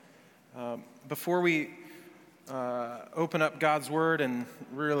Before we open up God's Word and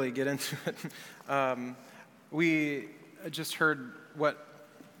really get into it, we just heard what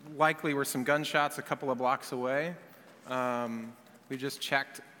likely were some gunshots a couple of blocks away. We just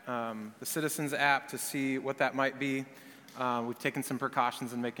checked the Citizens app to see what that might be. We've taken some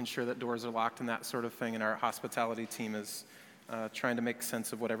precautions in making sure that doors are locked and that sort of thing, and our hospitality team is trying to make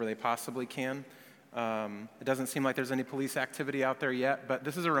sense of whatever they possibly can. It doesn't seem like there's any police activity out there yet, but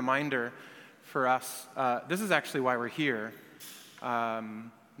this is a reminder for us. This is actually why we're here.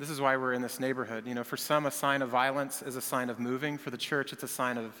 This is why we're in this neighborhood. You know, for some, a sign of violence is a sign of moving. For the church, it's a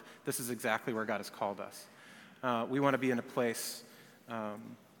sign of this is exactly where God has called us. We want to be in a place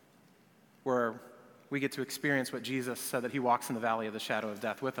where we get to experience what Jesus said, that he walks in the valley of the shadow of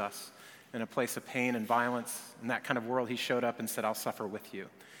death with us, in a place of pain and violence. In that kind of world, he showed up and said, I'll suffer with you.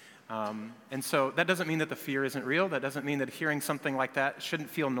 And so that doesn't mean that the fear isn't real. That doesn't mean that hearing something like that shouldn't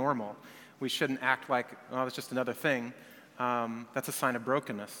feel normal. We shouldn't act like, oh, it's just another thing. That's a sign of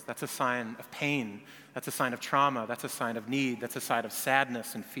brokenness. That's a sign of pain. That's a sign of trauma. That's a sign of need. That's a sign of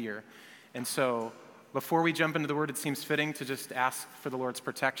sadness and fear. And so before we jump into the Word, it seems fitting to just ask for the Lord's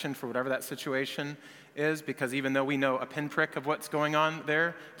protection for whatever that situation is, because even though we know a pinprick of what's going on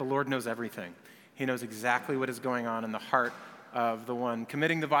there, the Lord knows everything. He knows exactly what is going on in the heart of the one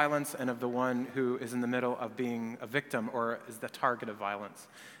committing the violence and of the one who is in the middle of being a victim or is the target of violence.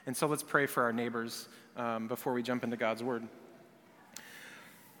 And so let's pray for our neighbors before we jump into God's Word.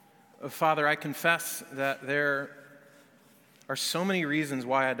 Father, I confess that there are so many reasons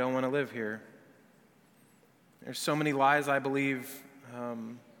why I don't want to live here. There's so many lies I believe.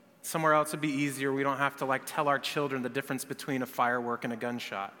 Somewhere else would be easier. We don't have to tell our children the difference between a firework and a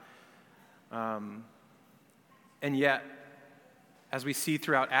gunshot. And yet, as we see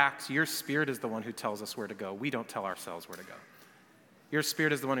throughout Acts, your Spirit is the one who tells us where to go. We don't tell ourselves where to go. Your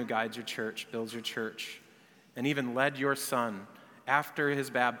Spirit is the one who guides your church, builds your church, and even led your Son after his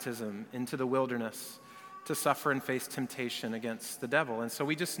baptism into the wilderness to suffer and face temptation against the devil. And so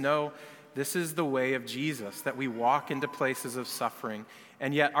we just know this is the way of Jesus, that we walk into places of suffering,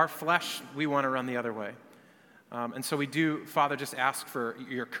 and yet our flesh, we want to run the other way. And so we do, Father, just ask for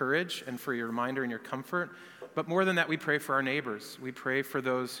your courage and for your reminder and your comfort. But more than that, we pray for our neighbors. We pray for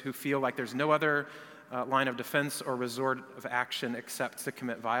those who feel like there's no other line of defense or resort of action except to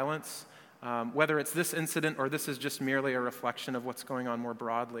commit violence. Whether it's this incident or this is just merely a reflection of what's going on more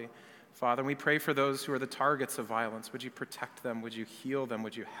broadly. Father, we pray for those who are the targets of violence. Would you protect them? Would you heal them?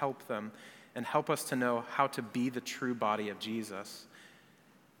 Would you help them? And help us to know how to be the true body of Jesus.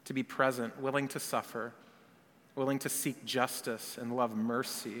 To be present, willing to suffer, willing to seek justice and love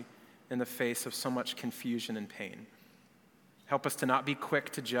mercy in the face of so much confusion and pain. Help us to not be quick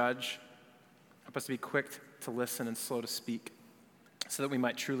to judge. Help us to be quick to listen and slow to speak, so that we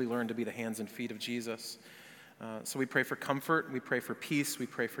might truly learn to be the hands and feet of Jesus. So we pray for comfort, we pray for peace, we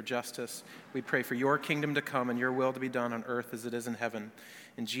pray for justice, we pray for your kingdom to come and your will to be done on earth as it is in heaven.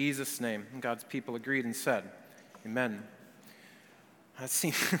 In Jesus' name, and God's people agreed and said, amen. It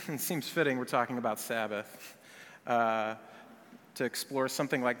seems fitting we're talking about Sabbath. To explore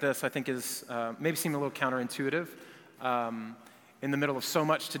something like this, I think is maybe seem a little counterintuitive. In the middle of so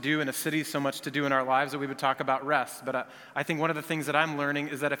much to do in a city, so much to do in our lives, that we would talk about rest. But I think one of the things that I'm learning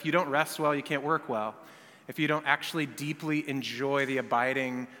is that if you don't rest well, you can't work well. If you don't actually deeply enjoy the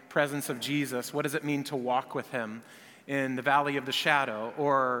abiding presence of Jesus, what does it mean to walk with him in the valley of the shadow,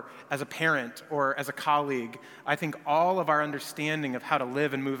 or as a parent, or as a colleague? I think all of our understanding of how to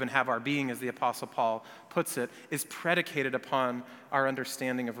live and move and have our being, as the Apostle Paul puts it, is predicated upon our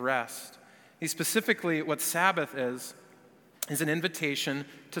understanding of rest. Specifically, what Sabbath is an invitation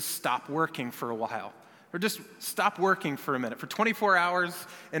to stop working for a while, or just stop working for a minute, for 24 hours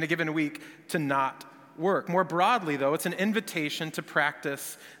in a given week, to not work. More broadly, though, it's an invitation to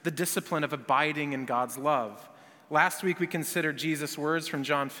practice the discipline of abiding in God's love. Last week, we considered Jesus' words from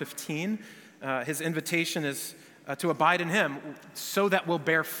John 15. His invitation is to abide in him so that we'll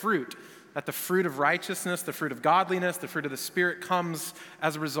bear fruit, that the fruit of righteousness, the fruit of godliness, the fruit of the Spirit comes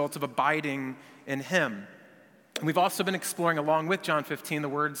as a result of abiding in him. And we've also been exploring, along with John 15, the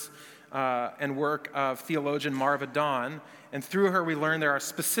words and work of theologian Marva Dawn. And through her, we learn there are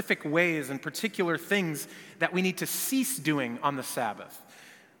specific ways and particular things that we need to cease doing on the Sabbath.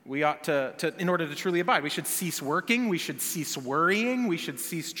 We ought to, in order to truly abide, we should cease working, we should cease worrying, we should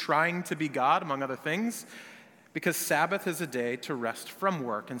cease trying to be God, among other things, because Sabbath is a day to rest from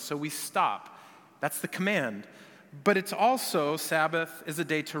work, and so we stop. That's the command. But it's also, Sabbath is a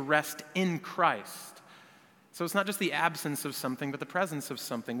day to rest in Christ. So it's not just the absence of something, but the presence of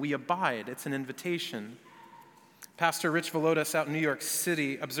something. We abide. It's an invitation. Pastor Rich Villodas out in New York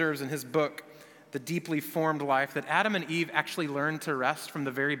City observes in his book, The Deeply Formed Life, that Adam and Eve actually learned to rest from the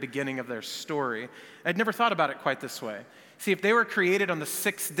very beginning of their story. I'd never thought about it quite this way. See, if they were created on the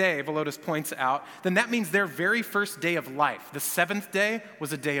sixth day, Villodas points out, then that means their very first day of life, the seventh day,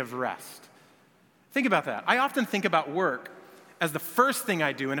 was a day of rest. Think about that. I often think about work as the first thing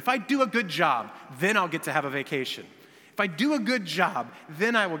I do, and if I do a good job, then I'll get to have a vacation. If I do a good job,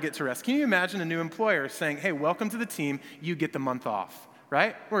 then I will get to rest. Can you imagine a new employer saying, hey, welcome to the team, you get the month off,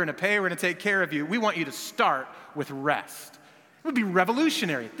 right? We're going to pay, we're going to take care of you. We want you to start with rest. It would be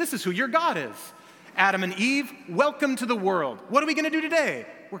revolutionary. This is who your God is. Adam and Eve, welcome to the world. What are we going to do today?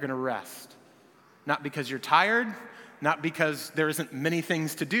 We're going to rest. Not because you're tired, not because there isn't many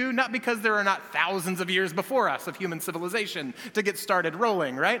things to do, not because there are not thousands of years before us of human civilization to get started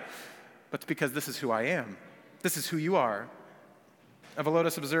rolling, right? But because this is who I am. This is who you are.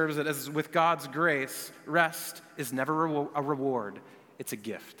 Villodas observes that as with God's grace, rest is never a reward, it's a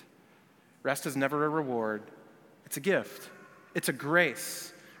gift. Rest is never a reward, it's a gift. It's a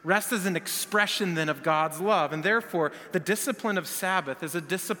grace. Rest is an expression then of God's love, and therefore the discipline of Sabbath is a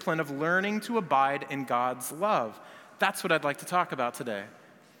discipline of learning to abide in God's love. That's what I'd like to talk about today.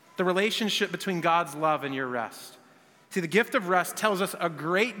 The relationship between God's love and your rest. See, the gift of rest tells us a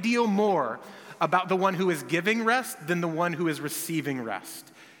great deal more about the one who is giving rest than the one who is receiving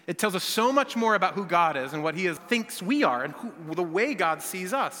rest. It tells us so much more about who God is and what he thinks we are and the way God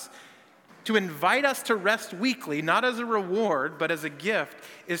sees us. To invite us to rest weekly, not as a reward, but as a gift,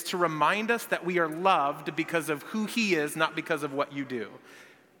 is to remind us that we are loved because of who he is, not because of what you do.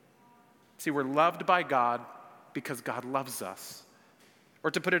 See, we're loved by God because God loves us. Or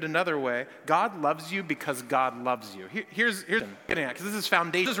to put it another way, God loves you because God loves you. Here's what I'm getting at, because this is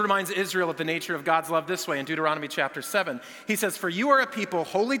foundation. Jesus reminds Israel of the nature of God's love this way in Deuteronomy chapter 7. He says, for you are a people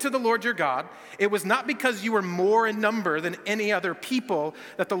holy to the Lord your God. It was not because you were more in number than any other people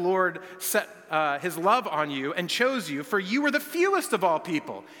that the Lord set his love on you and chose you, for you were the fewest of all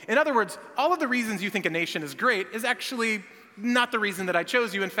people. In other words, all of the reasons you think a nation is great is actually not the reason that I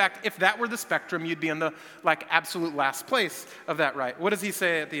chose you. In fact, if that were the spectrum, you'd be in the absolute last place of that, right? What does he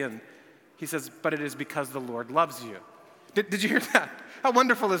say at the end? He says, but it is because the Lord loves you. Did you hear that? How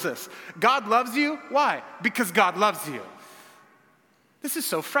wonderful is this? God loves you. Why? Because God loves you. This is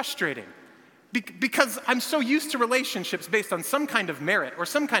so frustrating. Because I'm so used to relationships based on some kind of merit or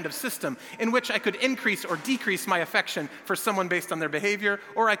some kind of system in which I could increase or decrease my affection for someone based on their behavior,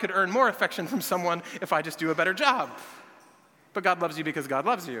 or I could earn more affection from someone if I just do a better job. But God loves you because God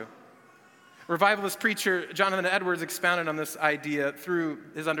loves you. Revivalist preacher Jonathan Edwards expounded on this idea through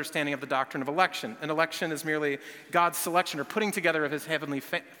his understanding of the doctrine of election. An election is merely God's selection or putting together of his heavenly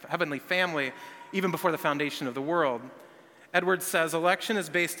family even before the foundation of the world. Edwards says election is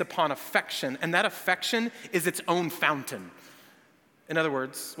based upon affection, and that affection is its own fountain. In other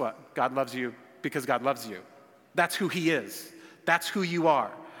words, what? God loves you because God loves you. That's who he is. That's who you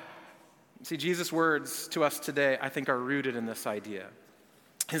are. See, Jesus' words to us today, I think, are rooted in this idea.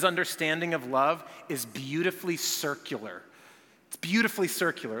 His understanding of love is beautifully circular. It's beautifully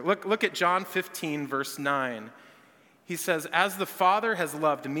circular. Look at John 15, verse 9. He says, as the Father has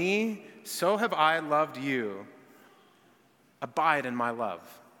loved me, so have I loved you. Abide in my love.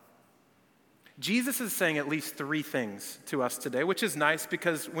 Jesus is saying at least three things to us today, which is nice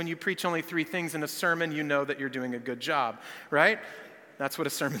because when you preach only three things in a sermon, you know that you're doing a good job, right? That's what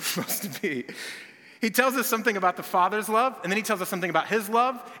a sermon's supposed to be. He tells us something about the Father's love, and then he tells us something about his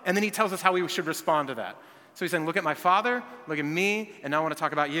love, and then he tells us how we should respond to that. So he's saying, look at my Father, look at me, and now I want to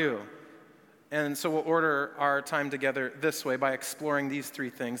talk about you. And so we'll order our time together this way by exploring these three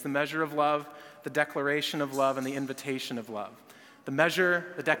things: the measure of love, the declaration of love, and the invitation of love. The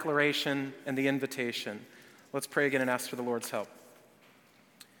measure, the declaration, and the invitation. Let's pray again and ask for the Lord's help.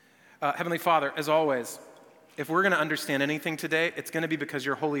 Heavenly Father, as always, if we're going to understand anything today, it's going to be because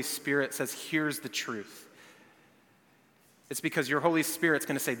your Holy Spirit says, here's the truth. It's because your Holy Spirit's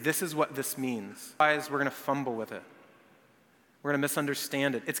going to say, this is what this means. Otherwise, we're going to fumble with it. We're going to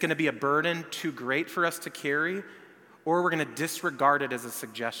misunderstand it. It's going to be a burden too great for us to carry, or we're going to disregard it as a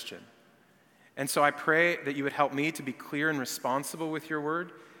suggestion. And so I pray that you would help me to be clear and responsible with your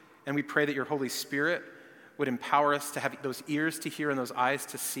word, and we pray that your Holy Spirit would empower us to have those ears to hear and those eyes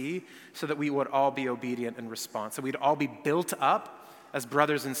to see, so that we would all be obedient and respond. So we'd all be built up as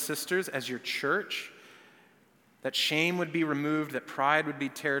brothers and sisters, as your church, that shame would be removed, that pride would be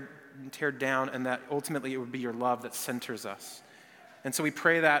teared down, and that ultimately it would be your love that centers us. And so we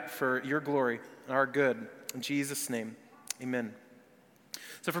pray that for your glory and our good. In Jesus' name, amen.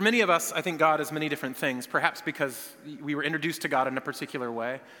 So for many of us, I think God is many different things, perhaps because we were introduced to God in a particular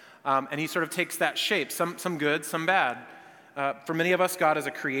way. And he sort of takes that shape, some good, some bad. For many of us, God is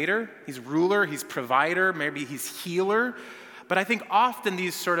a creator. He's ruler, he's provider, maybe he's healer. But I think often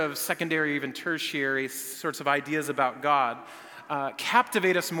these sort of secondary, even tertiary sorts of ideas about God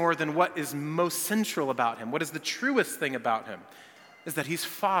captivate us more than what is most central about him. What is the truest thing about him is that he's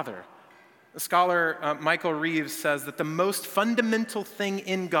Father. The scholar Michael Reeves says that the most fundamental thing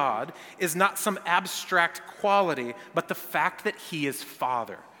in God is not some abstract quality, but the fact that he is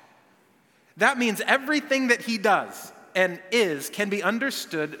Father. That means everything that he does and is can be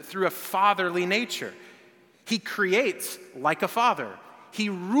understood through a fatherly nature. He creates like a father. He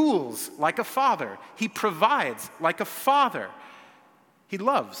rules like a father. He provides like a father. He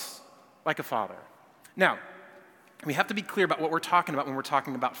loves like a father. Now, we have to be clear about what we're talking about when we're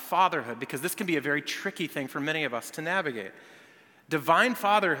talking about fatherhood, because this can be a very tricky thing for many of us to navigate. Divine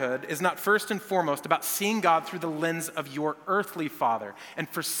fatherhood is not first and foremost about seeing God through the lens of your earthly father. And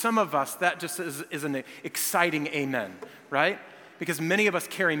for some of us, that just is an exciting amen, right? Because many of us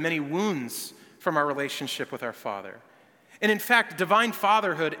carry many wounds from our relationship with our Father. And in fact, divine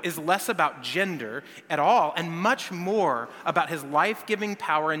fatherhood is less about gender at all and much more about his life-giving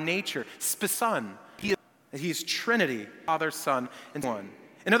power and nature, Son. He's Trinity, Father, Son, and One.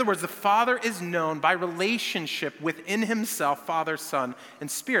 In other words, the Father is known by relationship within himself, Father, Son,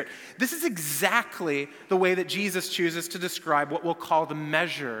 and Spirit. This is exactly the way that Jesus chooses to describe what we'll call the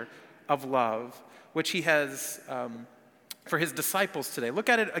measure of love, which he has for his disciples today. Look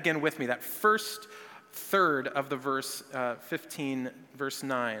at it again with me, that first third of the verse 15, verse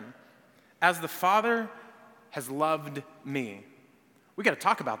 9. As the Father has loved me. We got to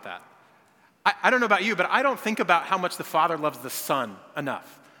talk about that. I don't know about you, but I don't think about how much the Father loves the Son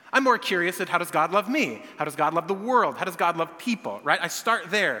enough. I'm more curious at how does God love me? How does God love the world? How does God love people, right? I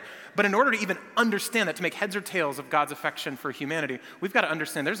start there. But in order to even understand that, to make heads or tails of God's affection for humanity, we've got to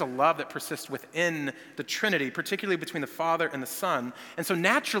understand there's a love that persists within the Trinity, particularly between the Father and the Son. And so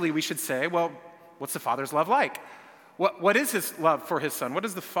naturally we should say, well, what's the Father's love like? What is his love for his Son? What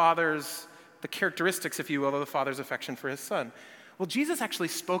is the characteristics, if you will, of the Father's affection for his Son? Well, Jesus actually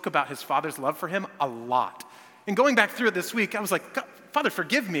spoke about his Father's love for him a lot. And going back through it this week, I was like, Father,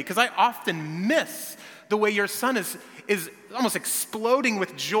 forgive me, because I often miss the way your Son is almost exploding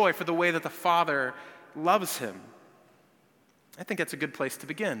with joy for the way that the Father loves him. I think that's a good place to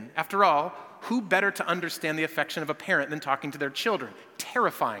begin. After all, who better to understand the affection of a parent than talking to their children?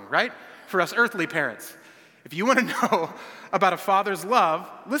 Terrifying, right? For us earthly parents. If you want to know about a father's love,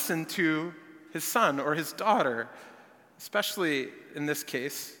 listen to his son or his daughter. Especially in this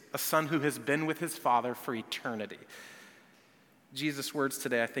case, a son who has been with his father for eternity. Jesus' words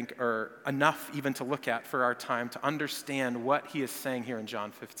today, I think, are enough even to look at for our time to understand what he is saying here in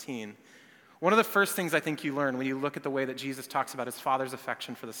John 15. One of the first things I think you learn when you look at the way that Jesus talks about his Father's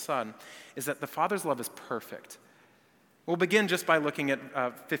affection for the Son is that the Father's love is perfect. We'll begin just by looking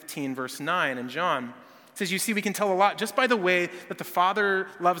at 15, verse 9 in John. It says, you see, we can tell a lot just by the way that the Father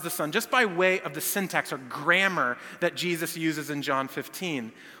loves the Son, just by way of the syntax or grammar that Jesus uses in John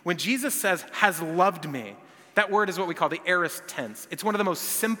 15. When Jesus says, has loved me, that word is what we call the aorist tense. It's one of the most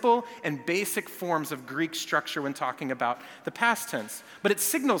simple and basic forms of Greek structure when talking about the past tense. But it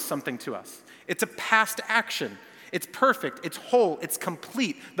signals something to us. It's a past action. It's perfect, it's whole, it's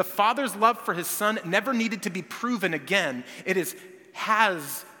complete. The Father's love for his Son never needed to be proven again. It is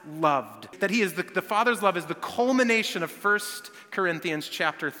has loved. That he is the Father's love is the culmination of 1 Corinthians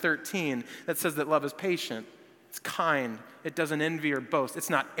chapter 13 that says that love is patient, it's kind, it doesn't envy or boast, it's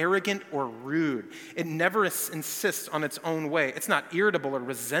not arrogant or rude, it never insists on its own way, it's not irritable or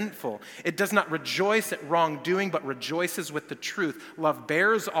resentful, it does not rejoice at wrongdoing but rejoices with the truth. Love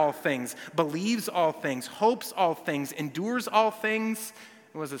bears all things, believes all things, hopes all things, endures all things.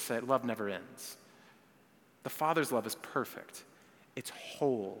 And what does it say? Love never ends. The Father's love is perfect. It's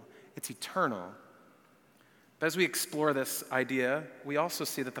whole. It's eternal. But as we explore this idea, we also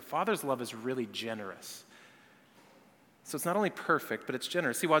see that the Father's love is really generous. So it's not only perfect, but it's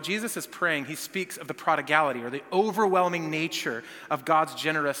generous. See, while Jesus is praying, he speaks of the prodigality or the overwhelming nature of God's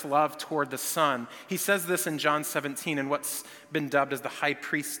generous love toward the Son. He says this in John 17 in what's been dubbed as the high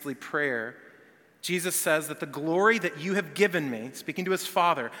priestly prayer. Jesus says that the glory that you have given me, speaking to his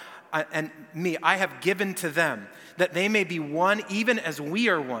Father, and me, I have given to them, that they may be one even as we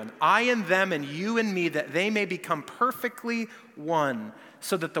are one, I and them and you and me, that they may become perfectly one,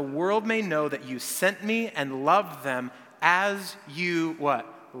 so that the world may know that you sent me and loved them as you, what?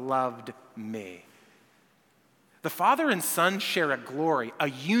 Loved me. The Father and Son share a glory, a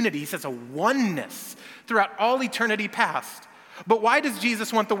unity, he says a oneness throughout all eternity past. But why does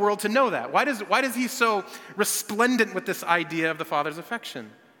Jesus want the world to know that? Why is he so resplendent with this idea of the Father's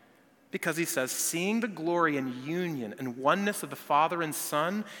affection? Because he says, seeing the glory and union and oneness of the Father and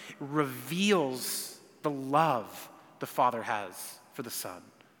Son reveals the love the Father has for the Son.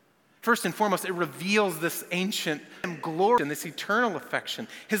 First and foremost, it reveals this ancient glory and this eternal affection.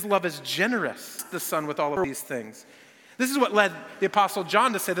 His love is generous, the Son, with all of these things. This is what led the Apostle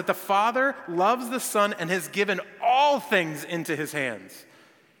John to say that the Father loves the Son and has given all things into his hands.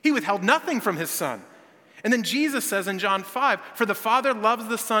 He withheld nothing from his Son. And then Jesus says in John 5, for the Father loves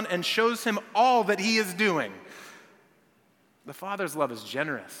the Son and shows him all that he is doing. The Father's love is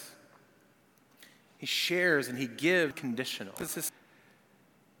generous. He shares and he gives conditional.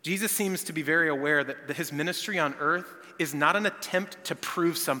 Jesus seems to be very aware that his ministry on earth is not an attempt to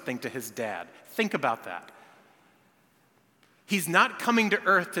prove something to his dad. Think about that. He's not coming to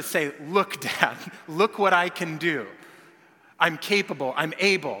earth to say, look, Dad, look what I can do. I'm capable, I'm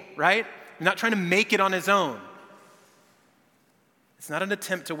able, right? He's not trying to make it on his own. It's not an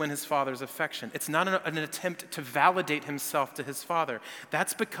attempt to win his Father's affection. It's not an attempt to validate himself to his Father.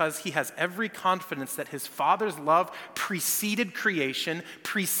 That's because he has every confidence that his Father's love preceded creation,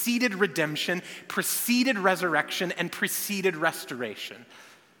 preceded redemption, preceded resurrection, and preceded restoration.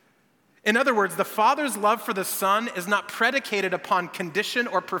 In other words, the Father's love for the Son is not predicated upon condition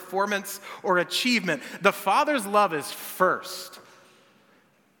or performance or achievement. The Father's love is first.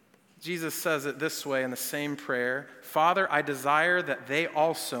 Jesus says it this way in the same prayer, Father, I desire that they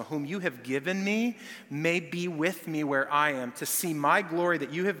also, whom you have given me, may be with me where I am, to see my glory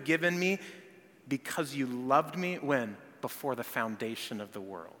that you have given me because you loved me, when? Before the foundation of the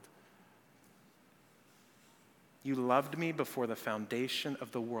world. You loved me before the foundation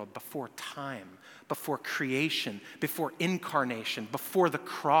of the world, before time, before creation, before incarnation, before the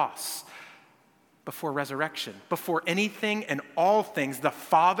cross, before resurrection, before anything and all things. The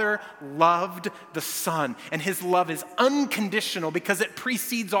Father loved the Son, and his love is unconditional because it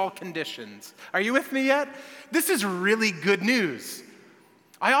precedes all conditions. Are you with me yet? This is really good news.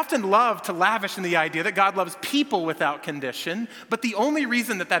 I often love to lavish in the idea that God loves people without condition, but the only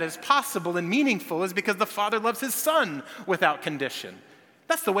reason that is possible and meaningful is because the Father loves his Son without condition.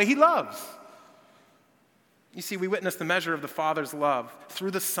 That's the way he loves. You see, we witness the measure of the Father's love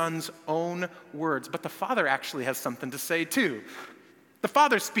through the Son's own words, but the Father actually has something to say too. The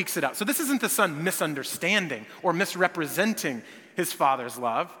Father speaks it out. So this isn't the Son misunderstanding or misrepresenting his Father's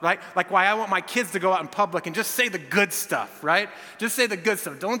love, right? Like why I want my kids to go out in public and just say the good stuff, right? Just say the good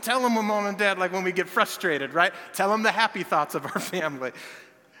stuff. Don't tell them when mom and dad, like when we get frustrated, right? Tell them the happy thoughts of our family.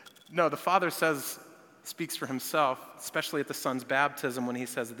 No, the Father speaks for himself, especially at the Son's baptism when he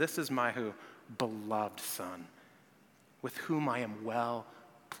says, this is my who? Beloved Son, with whom I am well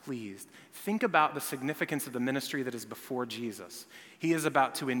pleased. Think about the significance of the ministry that is before Jesus. He is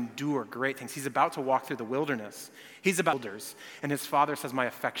about to endure great things. He's about to walk through the wilderness. He's about elders, and his Father says, my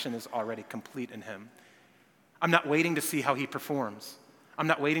affection is already complete in him. I'm not waiting to see how he performs. I'm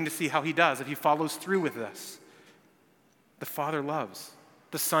not waiting to see how he does, if he follows through with this. The Father loves.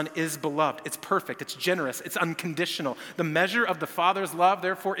 The Son is beloved. It's perfect. It's generous. It's unconditional. The measure of the Father's love,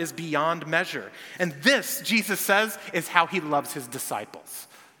 therefore, is beyond measure. And this, Jesus says, is how he loves his disciples.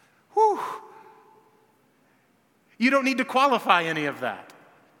 Whew. You don't need to qualify any of that.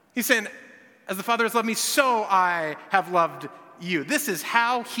 He's saying, as the Father has loved me, so I have loved you. This is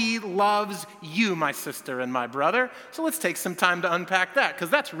how he loves you, my sister and my brother. So let's take some time to unpack that, because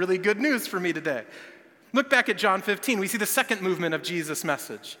that's really good news for me today. Look back at John 15. We see the second movement of Jesus'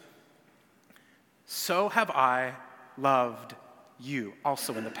 message. So have I loved you,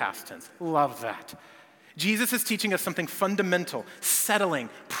 also in the past tense. Love that. Jesus is teaching us something fundamental, settling,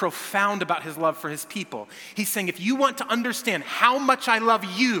 profound about his love for his people. He's saying, if you want to understand how much I love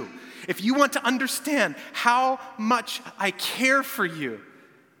you, if you want to understand how much I care for you,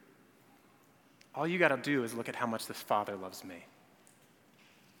 all you got to do is look at how much this Father loves me.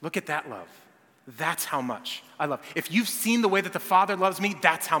 Look at that love. That's how much I love. If you've seen the way that the Father loves me,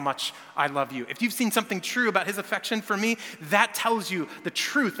 that's how much I love you. If you've seen something true about his affection for me, that tells you the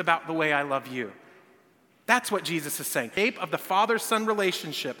truth about the way I love you. That's what Jesus is saying. The shape of the Father-Son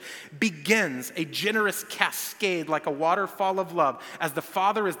relationship begins a generous cascade like a waterfall of love. As the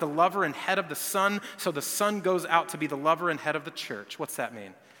Father is the lover and head of the Son, so the Son goes out to be the lover and head of the church. What's that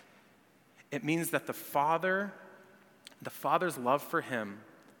mean? It means that the Father's love for him,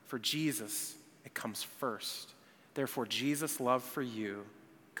 for Jesus, it comes first. Therefore, Jesus' love for you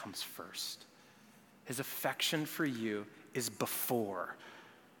comes first. His affection for you is before.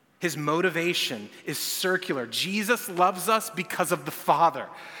 His motivation is circular. Jesus loves us because of the Father.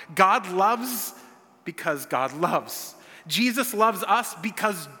 God loves because God loves. Jesus loves us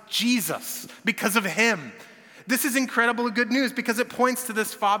because of him. This is incredible good news because it points to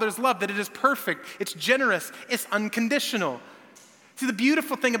this Father's love, that it is perfect, it's generous, it's unconditional. See, the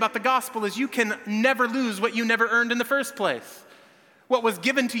beautiful thing about the gospel is you can never lose what you never earned in the first place. What was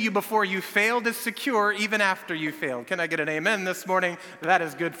given to you before you failed is secure even after you failed. Can I get an amen this morning? That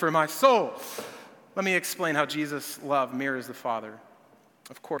is good for my soul. Let me explain how Jesus' love mirrors the Father.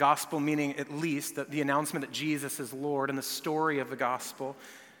 Of course, gospel meaning at least that the announcement that Jesus is Lord and the story of the gospel,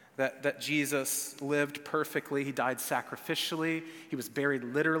 that Jesus lived perfectly, he died sacrificially, he was buried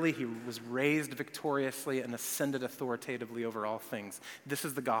literally, he was raised victoriously and ascended authoritatively over all things. This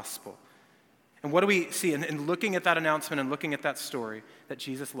is the gospel. And what do we see in looking at that announcement and looking at that story? That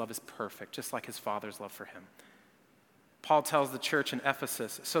Jesus' love is perfect, just like his Father's love for him. Paul tells the church in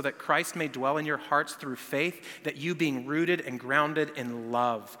Ephesus, so that Christ may dwell in your hearts through faith, that you being rooted and grounded in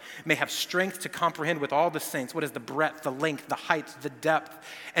love may have strength to comprehend with all the saints what is the breadth, the length, the height, the depth,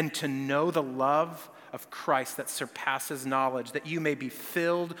 and to know the love of Christ that surpasses knowledge, that you may be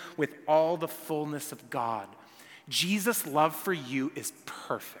filled with all the fullness of God. Jesus' love for you is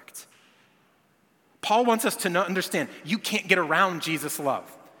perfect. Paul wants us to understand you can't get around Jesus'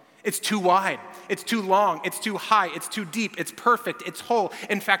 love. It's too wide, it's too long, it's too high, it's too deep, it's perfect, it's whole.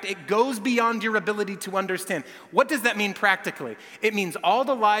 In fact, it goes beyond your ability to understand. What does that mean practically? It means all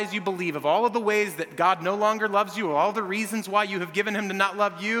the lies you believe of all of the ways that God no longer loves you, or all the reasons why you have given him to not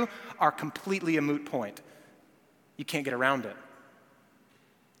love you are completely a moot point. You can't get around it.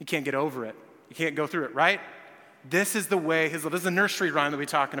 You can't get over it. You can't go through it, right? This is the way his love, this is the nursery rhyme that we're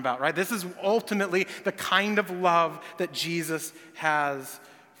talking about, right? This is ultimately the kind of love that Jesus has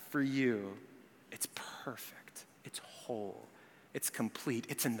for you. It's perfect, it's whole, it's complete,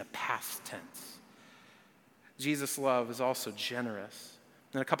 it's in the past tense. Jesus' love is also generous.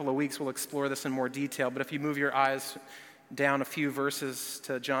 In a couple of weeks, we'll explore this in more detail, but if you move your eyes down a few verses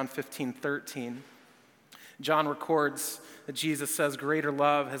to John 15:13, John records that Jesus says, greater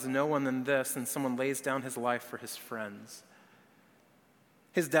love has no one than this, and someone lays down his life for his friends.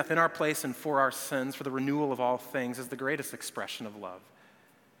 His death in our place and for our sins, for the renewal of all things, is the greatest expression of love.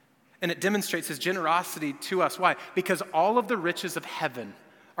 And it demonstrates his generosity to us. Why? Because all of the riches of heaven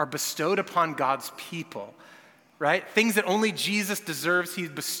are bestowed upon God's people, right? Things that only Jesus deserves, he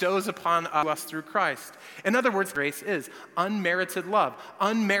bestows upon us through Christ. In other words, grace is unmerited love,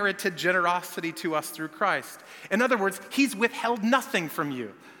 unmerited generosity to us through Christ. In other words, he's withheld nothing from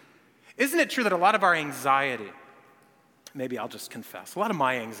you. Isn't it true that a lot of our anxiety, maybe I'll just confess, a lot of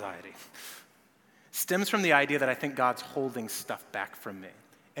my anxiety stems from the idea that I think God's holding stuff back from me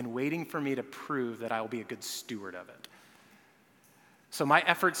and waiting for me to prove that I will be a good steward of it. So my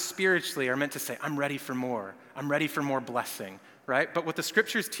efforts spiritually are meant to say, I'm ready for more. I'm ready for more blessing, right? But what the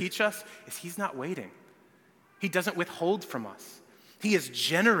scriptures teach us is he's not waiting. He doesn't withhold from us. He is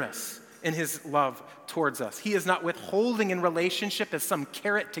generous in his love towards us. He is not withholding in relationship as some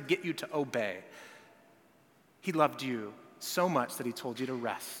carrot to get you to obey. He loved you so much that he told you to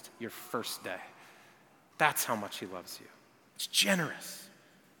rest your first day. That's how much he loves you. It's generous.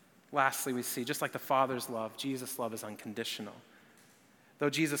 Lastly, we see, just like the Father's love, Jesus' love is unconditional. Though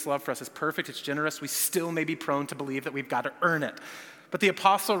Jesus' love for us is perfect, it's generous, we still may be prone to believe that we've got to earn it. But the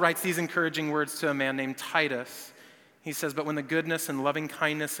apostle writes these encouraging words to a man named Titus. He says, but when the goodness and loving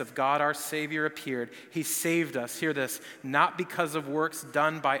kindness of God our Savior appeared, he saved us, hear this, not because of works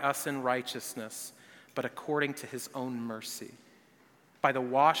done by us in righteousness, but according to his own mercy, by the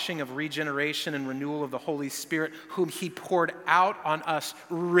washing of regeneration and renewal of the Holy Spirit, whom he poured out on us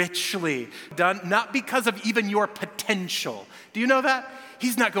richly, done not because of even your potential. Do you know that?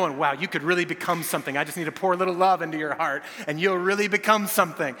 He's not going, wow, you could really become something. I just need to pour a little love into your heart and you'll really become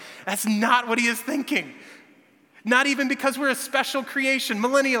something. That's not what he is thinking. Not even because we're a special creation.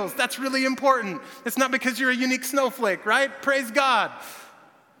 Millennials, that's really important. It's not because you're a unique snowflake, right? Praise God.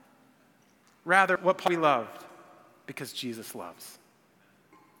 Rather, what we loved, because Jesus loves.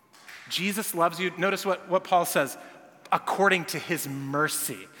 Jesus loves you. Notice what Paul says, according to his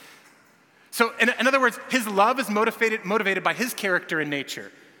mercy. So in other words, his love is motivated by his character and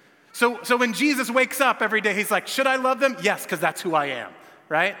nature. So when Jesus wakes up every day, he's like, should I love them? Yes, because that's who I am,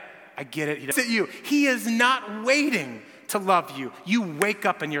 right? I get it. It's at you. He is not waiting to love you. You wake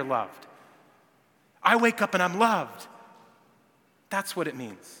up and you're loved. I wake up and I'm loved. That's what it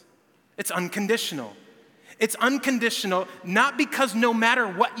means. It's unconditional. It's unconditional, not because no matter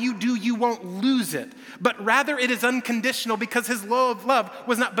what you do, you won't lose it, but rather it is unconditional because his love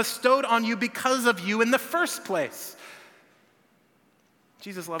was not bestowed on you because of you in the first place.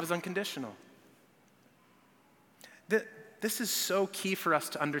 Jesus' love is unconditional. This is so key for us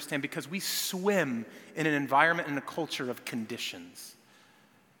to understand because we swim in an environment and a culture of conditions.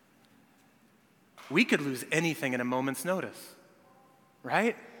 we could lose anything in a moment's notice,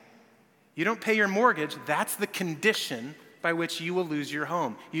 right? You don't pay your mortgage, that's the condition by which you will lose your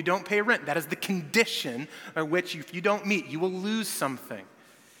home. You don't pay rent, that is the condition by which if you don't meet, you will lose something.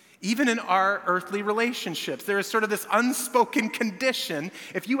 Even in our earthly relationships, there is sort of this unspoken condition.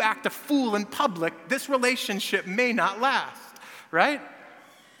 If you act a fool in public, this relationship may not last, right?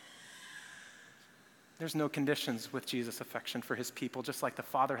 There's no conditions with Jesus' affection for his people, just like the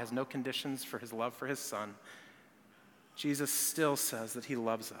Father has no conditions for his love for his Son. Jesus still says that he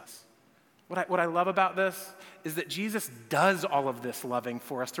loves us. What I love about this is that Jesus does all of this loving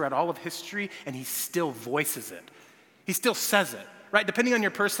for us throughout all of history, and he still voices it. He still says it, right? Depending on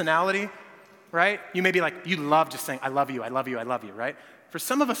your personality, right? You may be like, you love just saying, I love you, I love you, I love you, right? For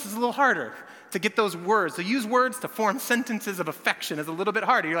some of us, it's a little harder to get those words. To use words to form sentences of affection is a little bit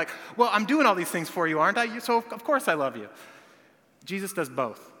harder. You're like, well, I'm doing all these things for you, aren't I? So of course I love you. Jesus does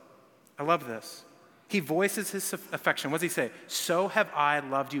both. I love this. He voices his affection. What does he say? So have I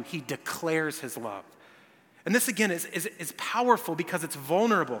loved you. He declares his love. And this, again, is powerful because it's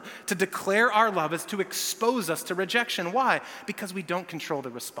vulnerable. To declare our love is to expose us to rejection. Why? Because we don't control the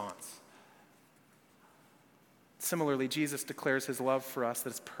response. Similarly, Jesus declares his love for us, that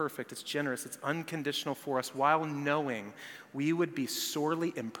it's perfect, it's generous, it's unconditional for us, while knowing we would be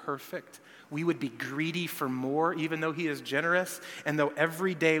sorely imperfect, we would be greedy for more, even though he is generous, and though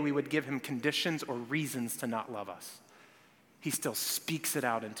every day we would give him conditions or reasons to not love us. He still speaks it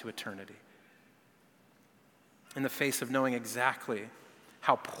out into eternity. In the face of knowing exactly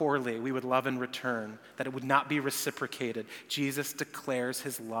how poorly we would love in return, that it would not be reciprocated, Jesus declares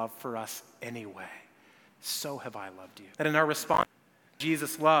his love for us anyway. So have I loved you. That in our response to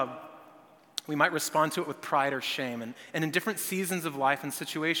Jesus' love, we might respond to it with pride or shame. And in different seasons of life and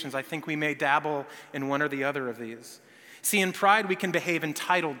situations, I think we may dabble in one or the other of these. See, in pride, we can behave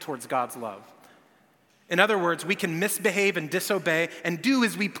entitled towards God's love. In other words, we can misbehave and disobey and do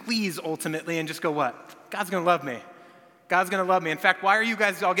as we please ultimately and just go, what? God's going to love me. God's going to love me. In fact, why are you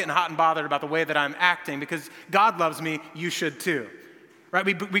guys all getting hot and bothered about the way that I'm acting? Because God loves me, you should too. Right?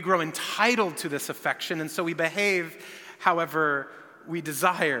 We grow entitled to this affection, and so we behave however we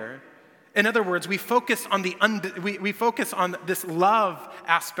desire. In other words, we focus on we focus on this love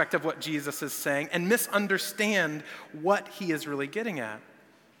aspect of what Jesus is saying and misunderstand what he is really getting at.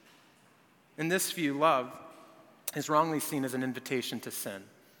 In this view, love is wrongly seen as an invitation to sin.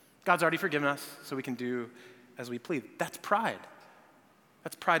 God's already forgiven us, so we can do as we please. That's pride.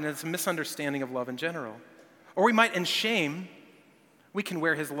 That's pride, and it's a misunderstanding of love in general. Or we might, in shame, we can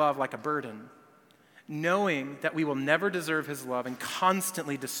wear his love like a burden, knowing that we will never deserve his love and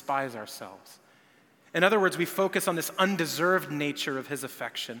constantly despise ourselves. In other words, we focus on this undeserved nature of his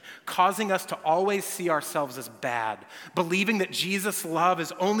affection, causing us to always see ourselves as bad, believing that Jesus' love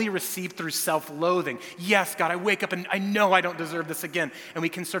is only received through self-loathing. Yes, God, I wake up and I know I don't deserve this again. And we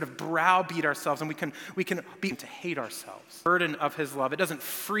can sort of browbeat ourselves and we can be to hate ourselves. The burden of his love, it doesn't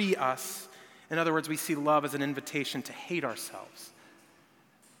free us. In other words, we see love as an invitation to hate ourselves.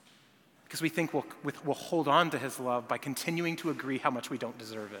 Because we think we'll hold on to his love by continuing to agree how much we don't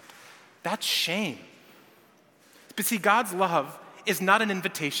deserve it. That's shame. But see, God's love is not an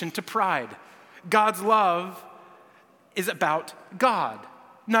invitation to pride. God's love is about God,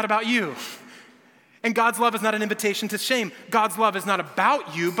 not about you. And God's love is not an invitation to shame. God's love is not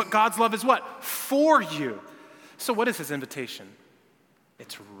about you, but God's love is what? For you. So what is his invitation?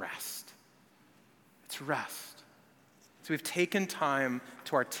 It's rest. It's rest. So we've taken time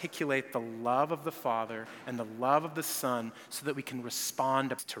to articulate the love of the Father and the love of the Son so that we can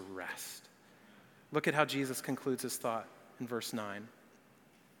respond to rest. Look at how Jesus concludes his thought in verse 9.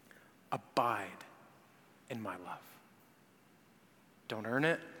 Abide in my love. Don't earn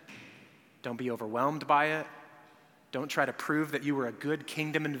it. Don't be overwhelmed by it. Don't try to prove that you were a good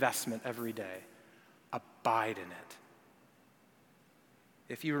kingdom investment every day. Abide in it.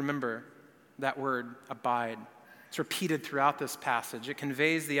 If you remember that word, abide, it's repeated throughout this passage. It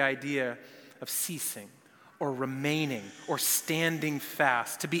conveys the idea of ceasing or remaining or standing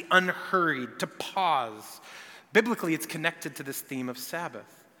fast, to be unhurried, to pause. Biblically, it's connected to this theme of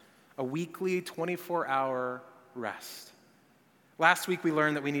Sabbath, a weekly 24-hour rest. Last week, we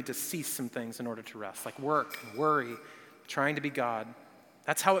learned that we need to cease some things in order to rest, like work, worry, trying to be God.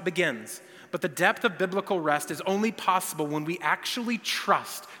 That's how it begins. But the depth of biblical rest is only possible when we actually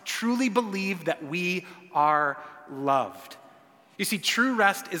trust, truly believe that we are loved. You see, true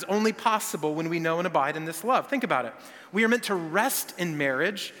rest is only possible when we know and abide in this love. Think about it. We are meant to rest in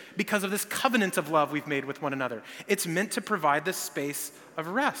marriage because of this covenant of love we've made with one another. It's meant to provide this space of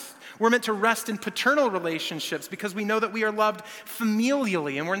rest. We're meant to rest in paternal relationships because we know that we are loved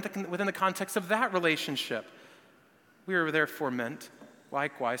familially, and we're within the context of that relationship. We are therefore meant,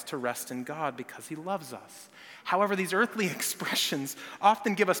 likewise, to rest in God because he loves us. However, these earthly expressions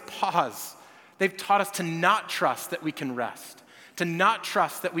often give us pause. They've taught us to not trust that we can rest, to not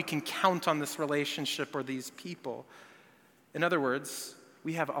trust that we can count on this relationship or these people. In other words,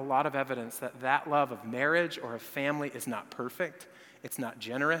 we have a lot of evidence that that love of marriage or of family is not perfect, it's not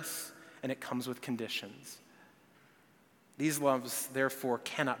generous, and it comes with conditions. These loves, therefore,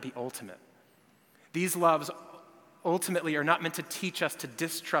 cannot be ultimate. These loves ultimately are not meant to teach us to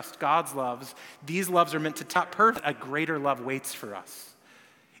distrust God's loves. These loves are meant to tell perfect a greater love waits for us.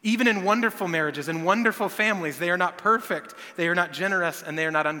 Even in wonderful marriages and wonderful families, they are not perfect, they are not generous, and they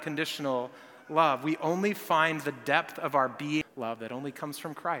are not unconditional love. We only find the depth of our being love that only comes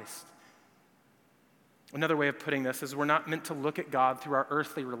from Christ. Another way of putting this is we're not meant to look at God through our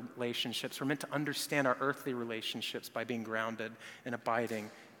earthly relationships. We're meant to understand our earthly relationships by being grounded and abiding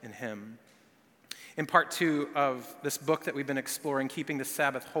in him. In part 2 of this book that we've been exploring, Keeping the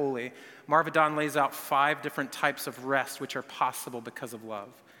Sabbath Holy, Marva Dawn lays out 5 different types of rest which are possible because of love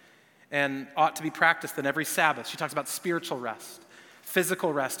and ought to be practiced in every Sabbath. She talks about spiritual rest,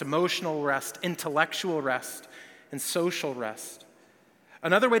 physical rest, emotional rest, intellectual rest, and social rest.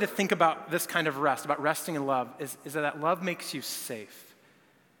 Another way to think about this kind of rest, about resting in love, is that love makes you safe.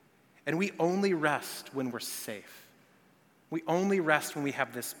 And we only rest when we're safe. We only rest when we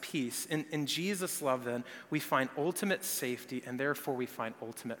have this peace. In Jesus' love, then, we find ultimate safety, and therefore we find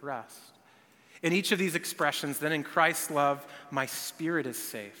ultimate rest. In each of these expressions, then in Christ's love, my spirit is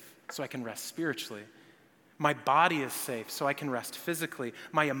safe, so I can rest spiritually. My body is safe, so I can rest physically.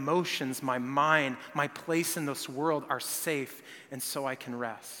 My emotions, my mind, my place in this world are safe, and so I can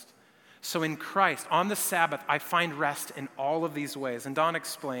rest. So in Christ, on the Sabbath, I find rest in all of these ways. And Dawn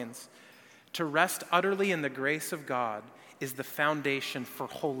explains, to rest utterly in the grace of God is the foundation for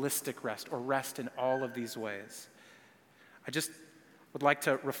holistic rest, or rest in all of these ways. I just would like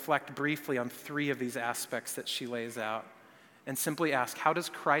to reflect briefly on 3 of these aspects that she lays out and simply ask, how does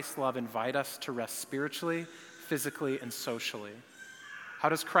Christ's love invite us to rest spiritually, physically, and socially? How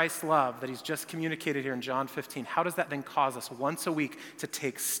does Christ's love that he's just communicated here in John 15, how does that then cause us once a week to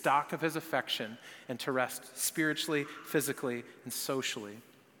take stock of his affection and to rest spiritually, physically, and socially?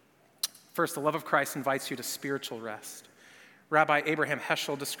 First, the love of Christ invites you to spiritual rest. Rabbi Abraham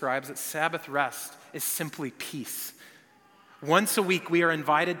Heschel describes that Sabbath rest is simply peace. Once a week, we are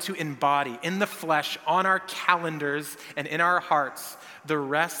invited to embody in the flesh, on our calendars, and in our hearts, the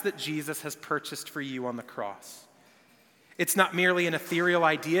rest that Jesus has purchased for you on the cross. It's not merely an ethereal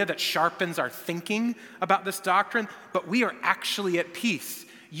idea that sharpens our thinking about this doctrine, but we are actually at peace.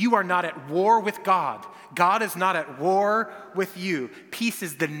 You are not at war with God. God is not at war with you. Peace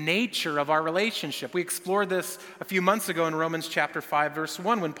is the nature of our relationship. We explored this a few months ago in Romans chapter 5, verse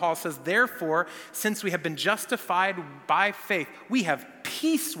 1, when Paul says, therefore, since we have been justified by faith, we have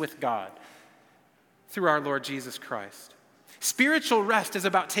peace with God through our Lord Jesus Christ. Spiritual rest is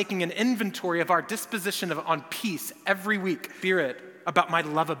about taking an inventory of our disposition on peace every week. Spirit, about my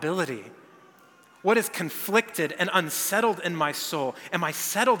lovability. What is conflicted and unsettled in my soul? Am I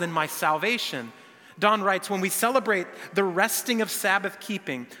settled in my salvation? Dawn writes, when we celebrate the resting of Sabbath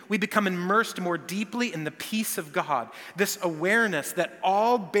keeping, we become immersed more deeply in the peace of God, this awareness that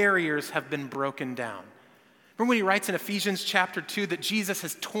all barriers have been broken down. Remember when he writes in Ephesians chapter 2 that Jesus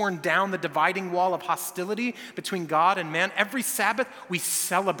has torn down the dividing wall of hostility between God and man? Every Sabbath, we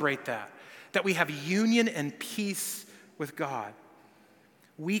celebrate that we have union and peace with God.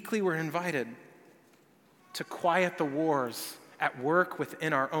 Weekly, we're invited to quiet the wars at work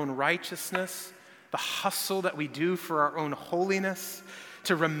within our own righteousness, the hustle that we do for our own holiness,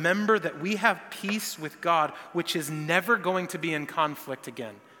 to remember that we have peace with God, which is never going to be in conflict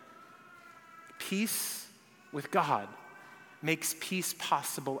again. Peace with God makes peace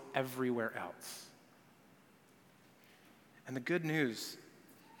possible everywhere else. And the good news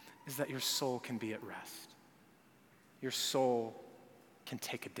is that your soul can be at rest. Your soul can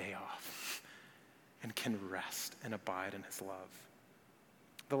take a day off and can rest and abide in his love.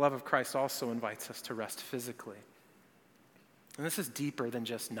 The love of Christ also invites us to rest physically. And this is deeper than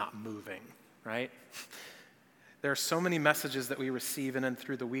just not moving, right? There are so many messages that we receive in and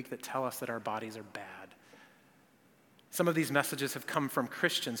through the week that tell us that our bodies are bad. Some of these messages have come from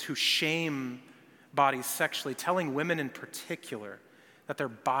Christians who shame bodies sexually, telling women in particular that their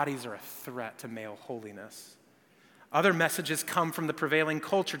bodies are a threat to male holiness. Other messages come from the prevailing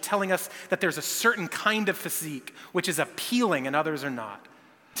culture telling us that there's a certain kind of physique which is appealing and others are not.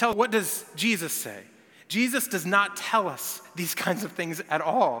 What does Jesus say? Jesus does not tell us these kinds of things at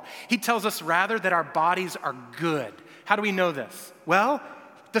all. He tells us rather that our bodies are good. How do we know this? Well,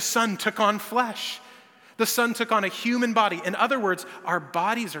 the Son took on flesh. The Son took on a human body. In other words, our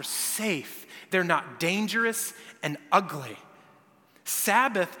bodies are safe. They're not dangerous and ugly.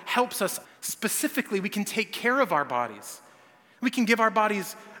 Sabbath helps us specifically. We can take care of our bodies. We can give our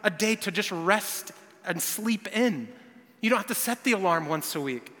bodies a day to just rest and sleep in. You don't have to set the alarm once a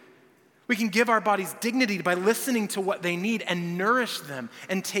week. We can give our bodies dignity by listening to what they need and nourish them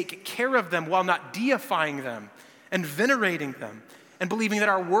and take care of them while not deifying them and venerating them and believing that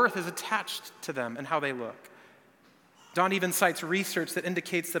our worth is attached to them and how they look. Don even cites research that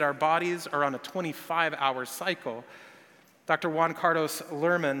indicates that our bodies are on a 25-hour cycle. Dr. Juan Carlos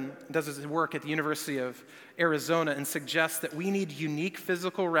Lerman does his work at the University of Arizona and suggests that we need unique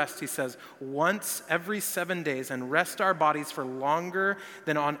physical rest, he says, once every 7 days and rest our bodies for longer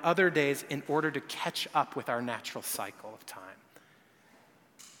than on other days in order to catch up with our natural cycle of time.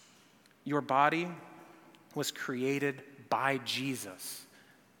 Your body was created by Jesus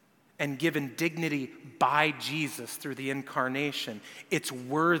and given dignity by Jesus through the incarnation. It's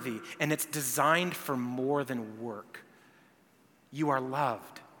worthy and it's designed for more than work. You are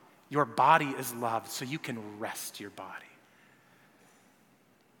loved. Your body is loved, so you can rest your body.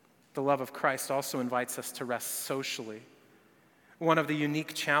 The love of Christ also invites us to rest socially. One of the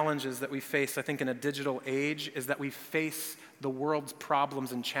unique challenges that we face, I think, in a digital age is that we face the world's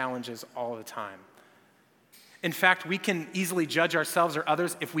problems and challenges all the time. In fact, we can easily judge ourselves or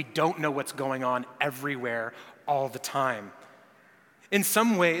others if we don't know what's going on everywhere all the time. In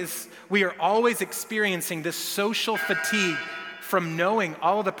some ways, we are always experiencing this social fatigue from knowing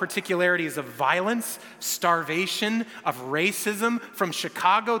all the particularities of violence, starvation, of racism, from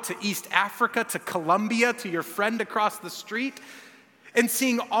Chicago to East Africa to Colombia to your friend across the street. And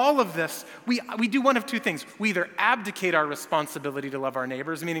seeing all of this, we do one of two things. We either abdicate our responsibility to love our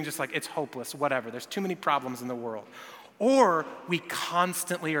neighbors, meaning just like it's hopeless, whatever, there's too many problems in the world. Or we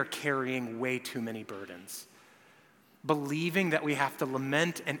constantly are carrying way too many burdens, believing that we have to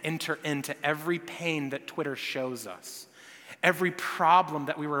lament and enter into every pain that Twitter shows us, every problem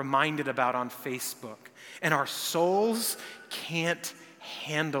that we were reminded about on Facebook, and our souls can't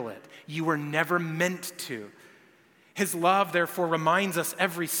handle it. You were never meant to. His love, therefore, reminds us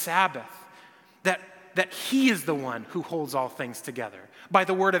every Sabbath that He is the one who holds all things together by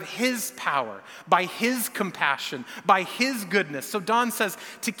the word of His power, by His compassion, by His goodness. So Don says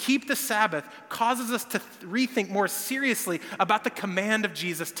to keep the Sabbath causes us to rethink more seriously about the command of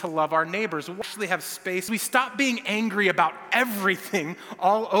Jesus to love our neighbors. We actually have space. We stop being angry about everything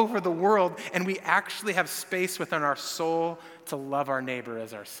all over the world, and we actually have space within our soul to love our neighbor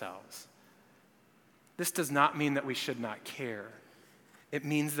as ourselves. This does not mean that we should not care. It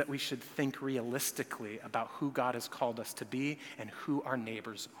means that we should think realistically about who God has called us to be and who our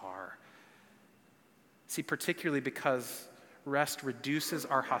neighbors are. See, particularly because rest reduces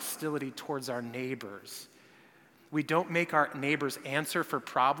our hostility towards our neighbors. We don't make our neighbors answer for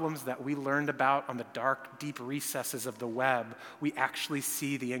problems that we learned about on the dark, deep recesses of the web. We actually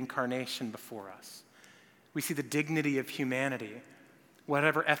see the incarnation before us. We see the dignity of humanity,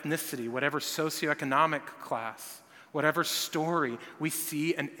 whatever ethnicity, whatever socioeconomic class, whatever story, we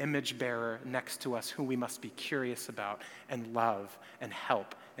see an image bearer next to us who we must be curious about and love and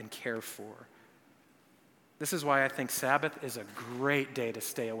help and care for. This is why I think Sabbath is a great day to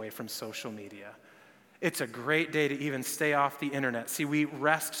stay away from social media. It's a great day to even stay off the internet. See, we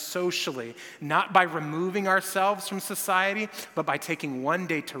rest socially, not by removing ourselves from society, but by taking one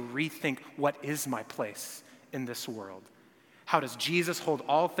day to rethink what is my place in this world. How does Jesus hold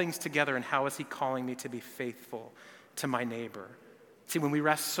all things together, and how is He calling me to be faithful to my neighbor? See, when we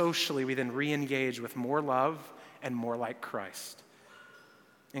rest socially, we then re-engage with more love and more like Christ.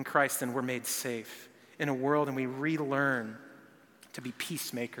 In Christ, then, we're made safe in a world, and we relearn to be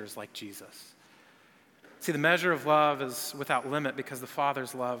peacemakers like Jesus. See, the measure of love is without limit because the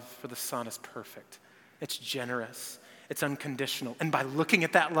Father's love for the Son is perfect. It's generous. It's unconditional. And by looking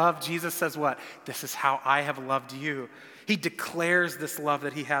at that love, Jesus says what? This is how I have loved you. He declares this love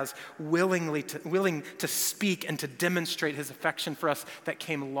that He has willing to speak and to demonstrate His affection for us that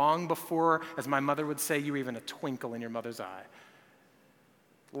came long before, as my mother would say, you were even a twinkle in your mother's eye.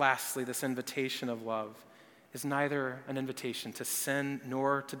 Lastly, this invitation of love is neither an invitation to sin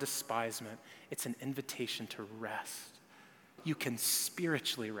nor to despisement. It's an invitation to rest. You can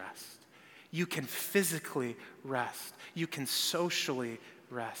spiritually rest. You can physically rest. You can socially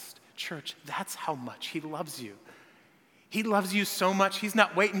rest. Church, that's how much He loves you. He loves you so much, he's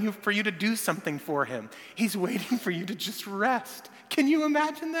not waiting for you to do something for him. He's waiting for you to just rest. Can you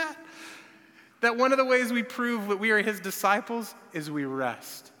imagine that? That one of the ways we prove that we are his disciples is we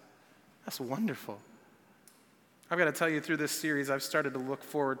rest. That's wonderful. I've got to tell you, through this series, I've started to look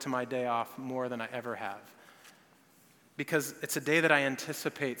forward to my day off more than I ever have. Because it's a day that I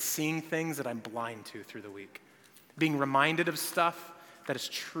anticipate seeing things that I'm blind to through the week. Being reminded of stuff that is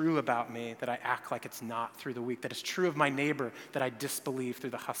true about me that I act like it's not through the week. That is true of my neighbor that I disbelieve through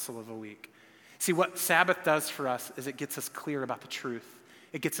the hustle of a week. See, what Sabbath does for us is it gets us clear about the truth.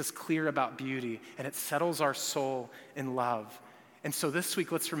 It gets us clear about beauty, and it settles our soul in love. And so this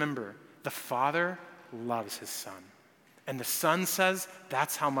week, let's remember, the Father loves his Son. And the Son says,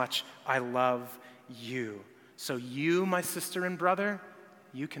 that's how much I love you. So you, my sister and brother,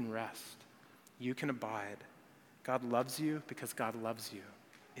 you can rest. You can abide. God loves you because God loves you.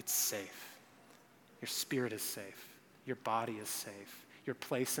 It's safe. Your spirit is safe. Your body is safe. Your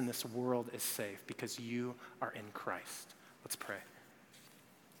place in this world is safe because you are in Christ. Let's pray.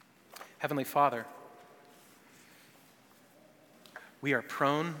 Heavenly Father, we are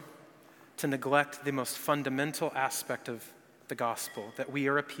prone to neglect the most fundamental aspect of the gospel, that we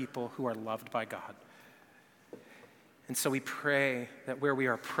are a people who are loved by God. And so we pray that where we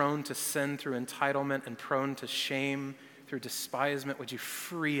are prone to sin through entitlement and prone to shame through despisement, would you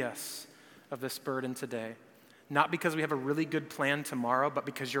free us of this burden today? Not because we have a really good plan tomorrow, but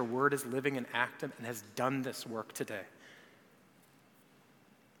because your word is living and active and has done this work today.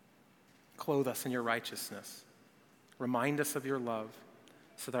 Clothe us in your righteousness. Remind us of your love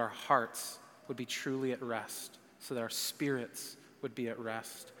so that our hearts would be truly at rest, so that our spirits would be at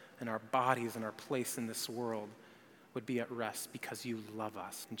rest, and our bodies and our place in this world would be at rest because you love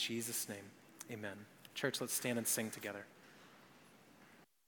us. In Jesus' name, amen. Church, let's stand and sing together.